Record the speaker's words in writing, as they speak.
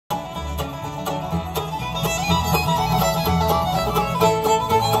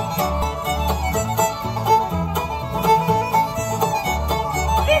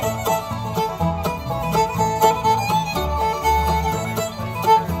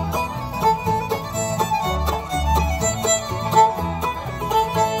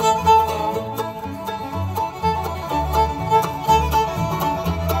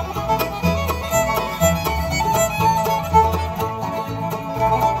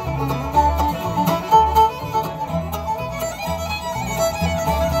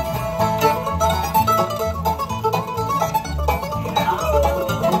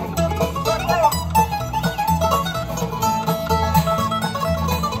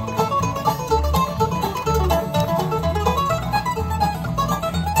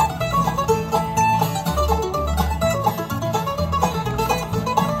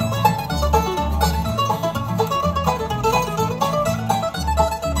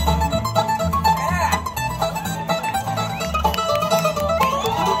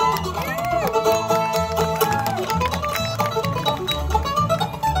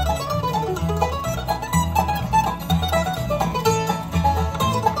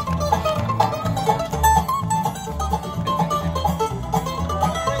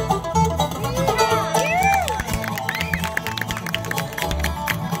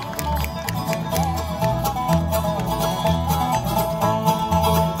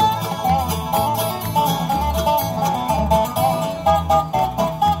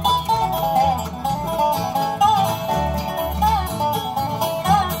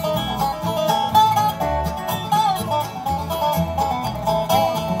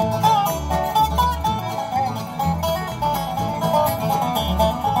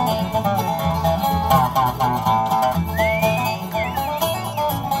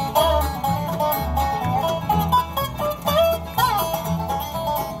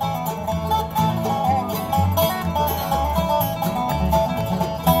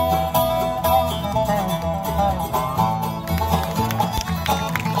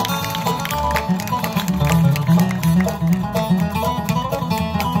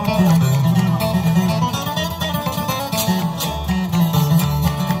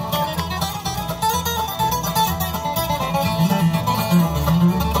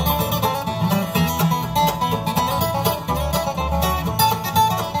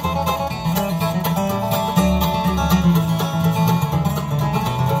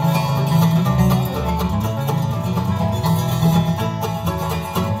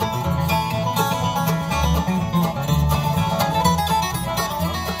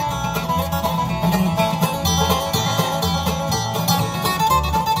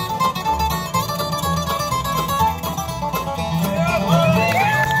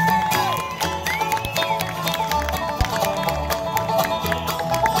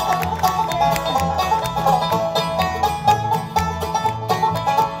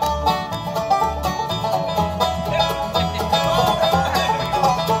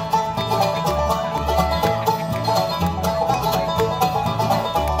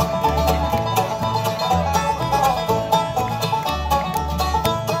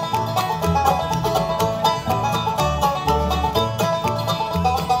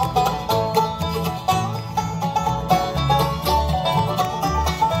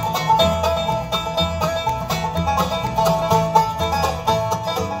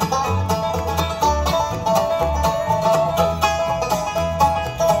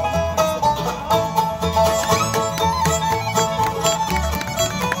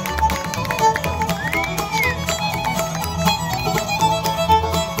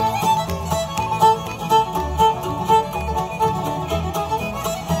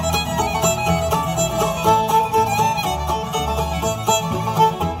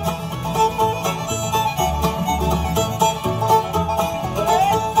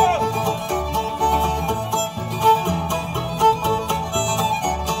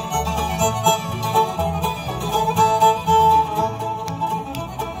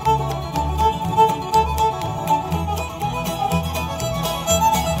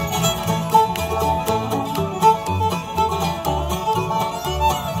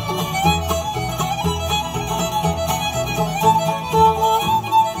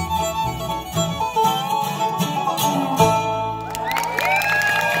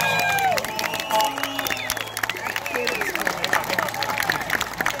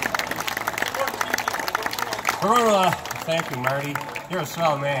a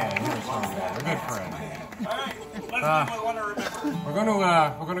swell man. You're a swell man. A good friend. We're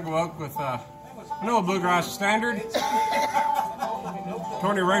gonna go out with an old bluegrass standard.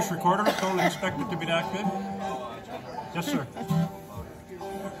 Tony Rice recorded it. Don't expect it to be that good. Yes, sir.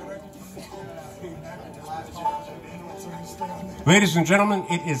 Ladies and gentlemen,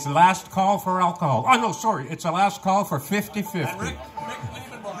 it is last call for alcohol. Oh, no, sorry. It's the last call for 50-50.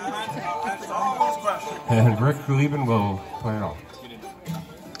 And Rick Lieben will play it off.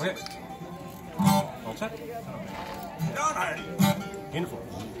 Okay. All set? Beautiful.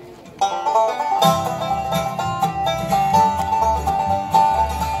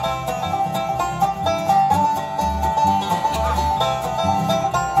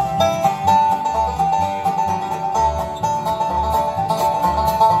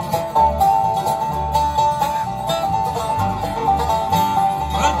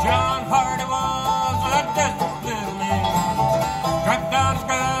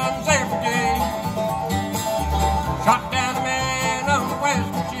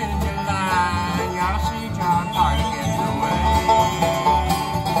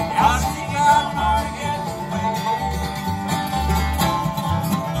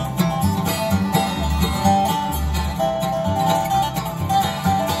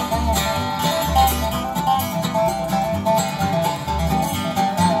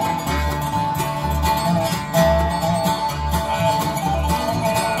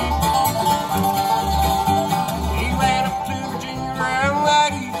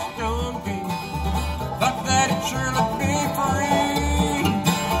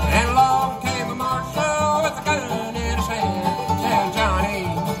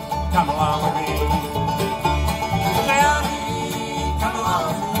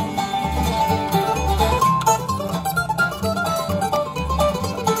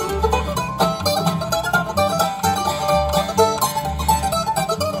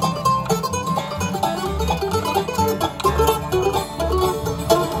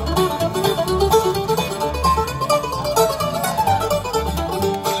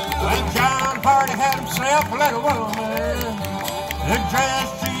 Like a woman, the dress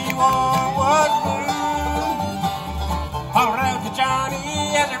she wore was blue. Called out to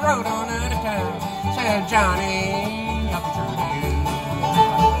Johnny as he rode on out of town. Said, Johnny, I'll be true to you.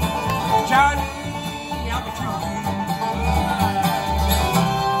 Johnny, I'll be true to you.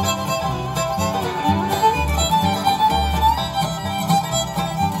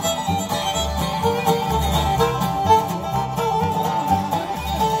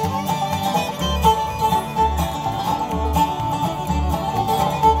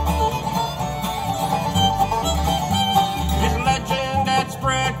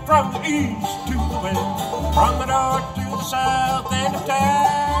 From the east to the west, from the north to the south end of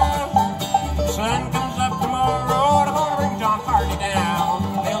town. The sun comes up tomorrow, they're gonna bring John Hardy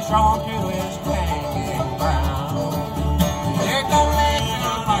down. They'll throw him to his hanging ground. They're gonna let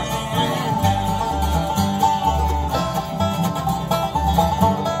John Hardy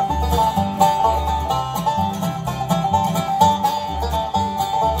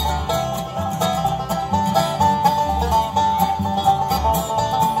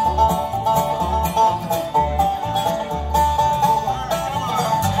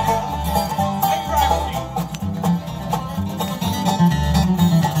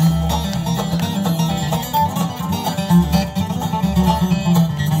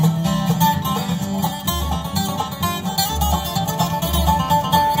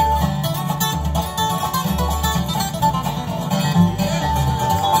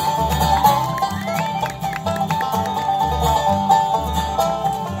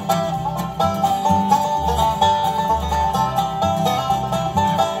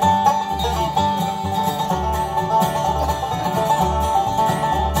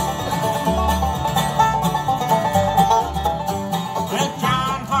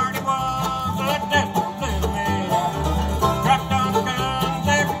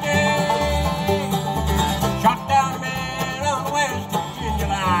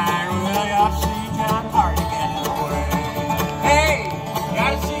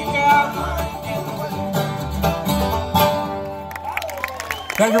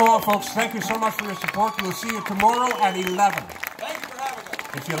Thank you all, folks. Thank you so much for your support. We'll see you tomorrow at 11. Thanks for having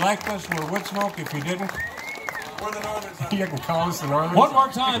us. If you liked us, we're Woodsmoke. If you didn't, We're the Northern. you can call us the Northern. One more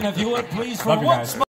time, if you would, please, for Love you guys. Woodsmoke.